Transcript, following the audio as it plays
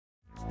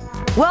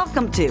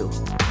Welcome to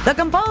the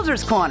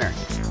Composer's Corner.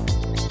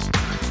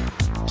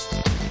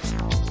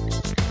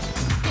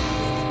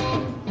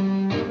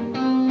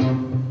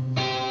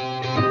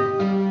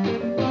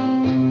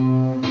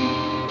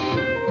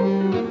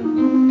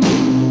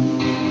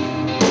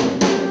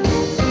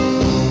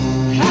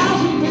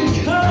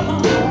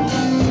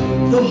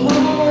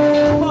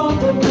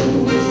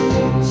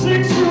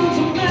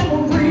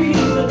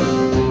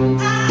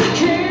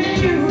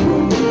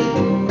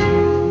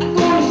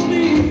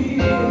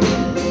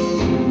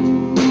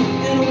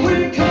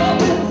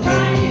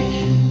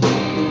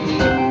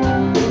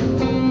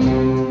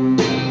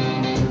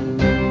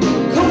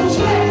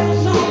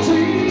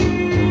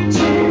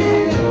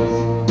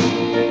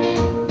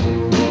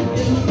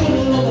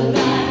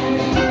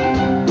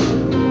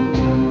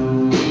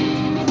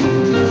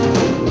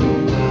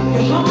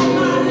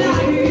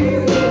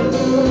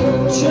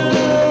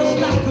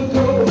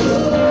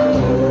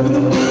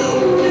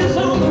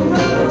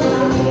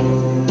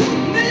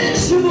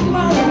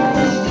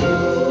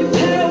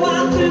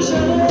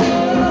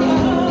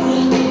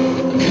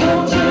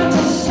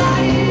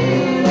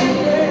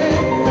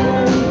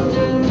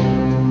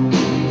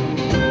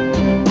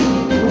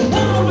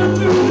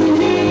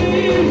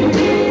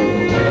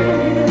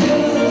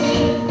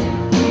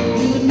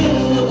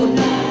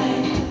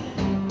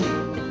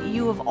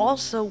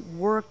 Also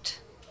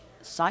worked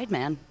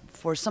sideman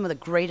for some of the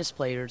greatest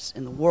players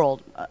in the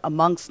world,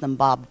 amongst them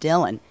Bob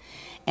Dylan.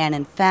 And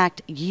in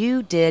fact,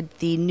 you did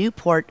the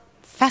Newport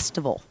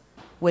Festival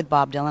with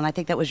Bob Dylan. I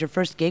think that was your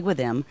first gig with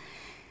him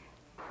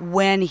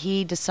when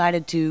he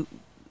decided to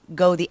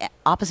go the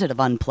opposite of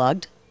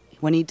unplugged,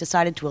 when he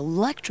decided to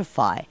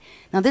electrify.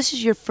 Now, this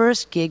is your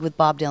first gig with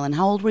Bob Dylan.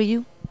 How old were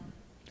you?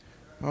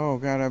 Oh,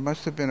 God, I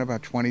must have been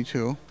about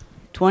 22.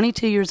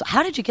 22 years.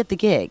 How did you get the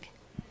gig?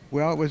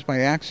 Well, it was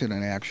by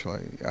accident,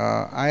 actually.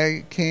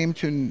 I came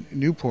to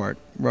Newport,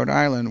 Rhode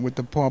Island, with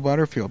the Paul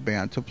Butterfield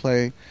Band to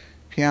play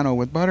piano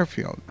with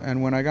Butterfield.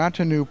 And when I got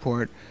to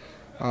Newport,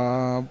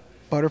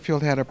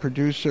 Butterfield had a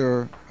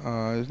producer,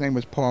 his name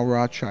was Paul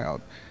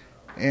Rothschild.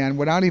 And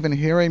without even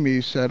hearing me,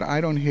 he said,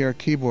 I don't hear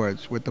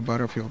keyboards with the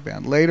Butterfield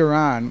Band. Later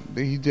on,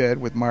 he did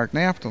with Mark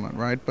Naftalin,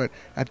 right? But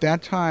at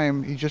that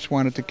time, he just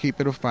wanted to keep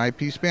it a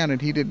five-piece band,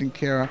 and he didn't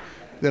care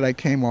that I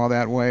came all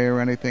that way or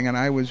anything, and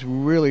I was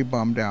really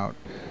bummed out.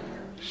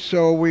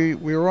 So we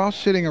were all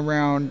sitting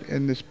around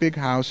in this big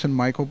house, and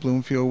Michael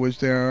Bloomfield was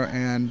there,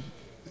 and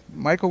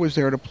Michael was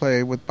there to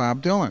play with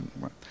Bob Dylan.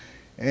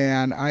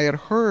 And I had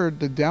heard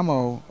the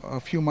demo a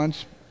few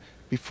months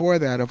before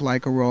that of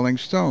Like a Rolling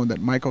Stone that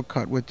Michael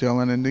cut with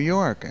Dylan in New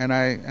York, and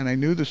I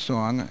knew the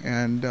song,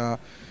 and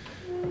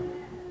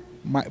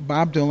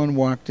Bob Dylan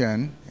walked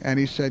in, and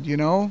he said, you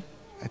know,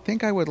 I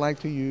think I would like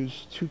to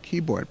use two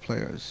keyboard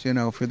players, you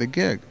know, for the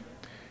gig.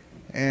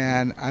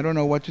 And I don't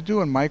know what to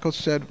do. And Michael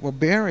said, well,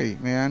 Barry,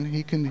 man,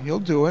 he'll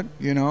do it,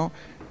 you know.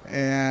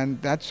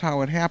 And that's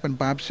how it happened.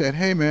 Bob said,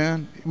 hey,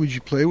 man, would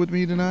you play with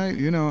me tonight,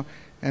 you know?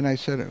 And I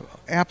said,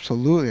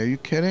 absolutely. Are you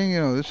kidding? You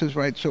know, this is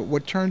right. So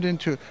what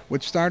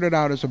started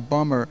out as a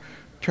bummer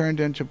turned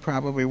into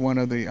probably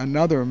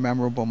another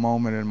memorable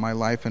moment in my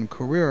life and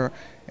career.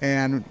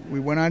 And we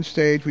went on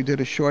stage. We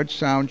did a short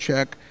sound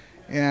check.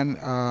 And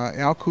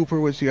Al Cooper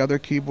was the other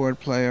keyboard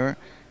player.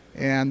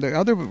 And the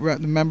other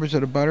members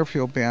of the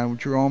Butterfield Band,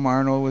 Jerome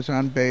Arnold was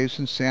on bass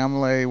and Sam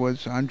Lay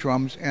was on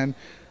drums. And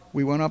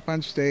we went up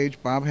on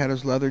stage. Bob had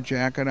his leather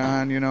jacket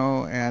on, you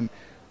know, and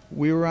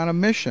we were on a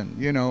mission,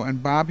 you know.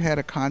 And Bob had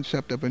a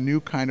concept of a new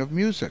kind of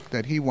music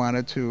that he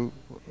wanted to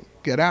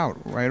get out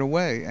right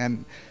away.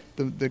 And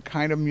the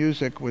kind of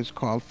music was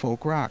called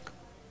folk rock.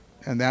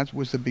 And that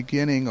was the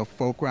beginning of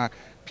folk rock.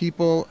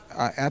 People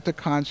at the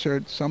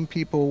concert, some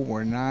people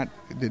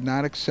did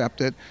not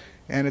accept it.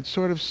 And it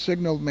sort of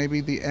signaled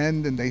maybe the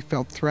end, and they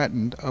felt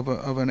threatened of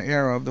an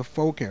era, of the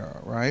folk era,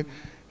 right?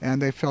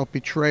 And they felt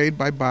betrayed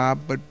by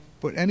Bob.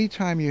 But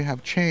anytime you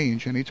have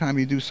change, anytime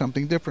you do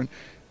something different,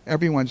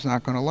 everyone's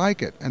not going to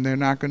like it, and they're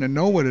not going to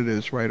know what it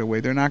is right away.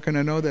 They're not going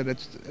to know that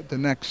it's the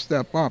next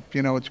step up.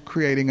 You know, it's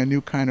creating a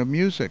new kind of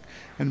music.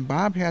 And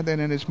Bob had that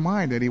in his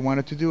mind that he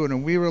wanted to do it,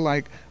 and we were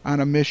like on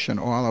a mission,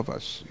 all of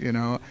us, you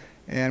know.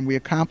 And we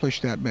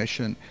accomplished that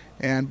mission.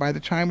 And by the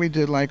time we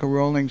did Like a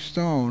Rolling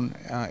Stone,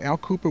 Al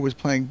Cooper was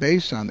playing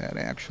bass on that,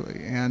 actually.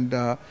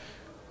 And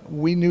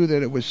we knew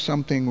that it was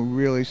something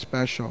really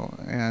special,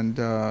 and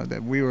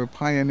that we were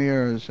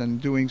pioneers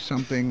and doing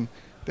something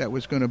that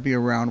was going to be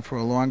around for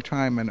a long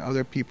time, and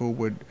other people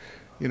would,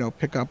 you know,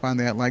 pick up on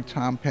that, like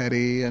Tom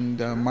Petty and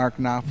Mark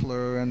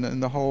Knopfler and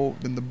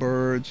the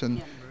Byrds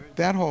and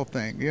that whole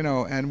thing, you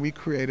know. And we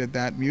created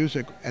that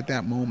music at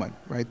that moment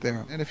right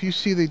there. And if you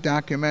see the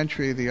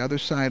documentary, The Other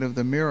Side of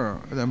the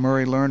Mirror, the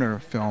Murray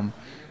Lerner film,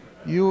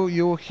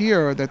 you'll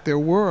hear that there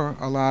were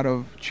a lot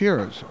of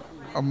cheers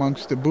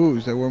amongst the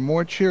boos. There were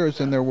more cheers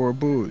than there were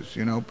boos,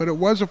 you know. But it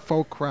was a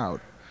folk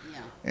crowd.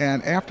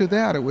 And after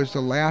that, it was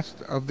the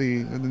last of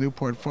the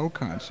Newport folk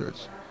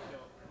concerts.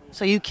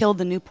 So you killed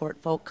the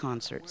Newport folk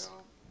concerts.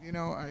 You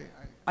know,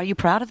 Are you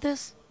proud of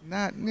this?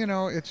 Not, you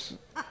know, it's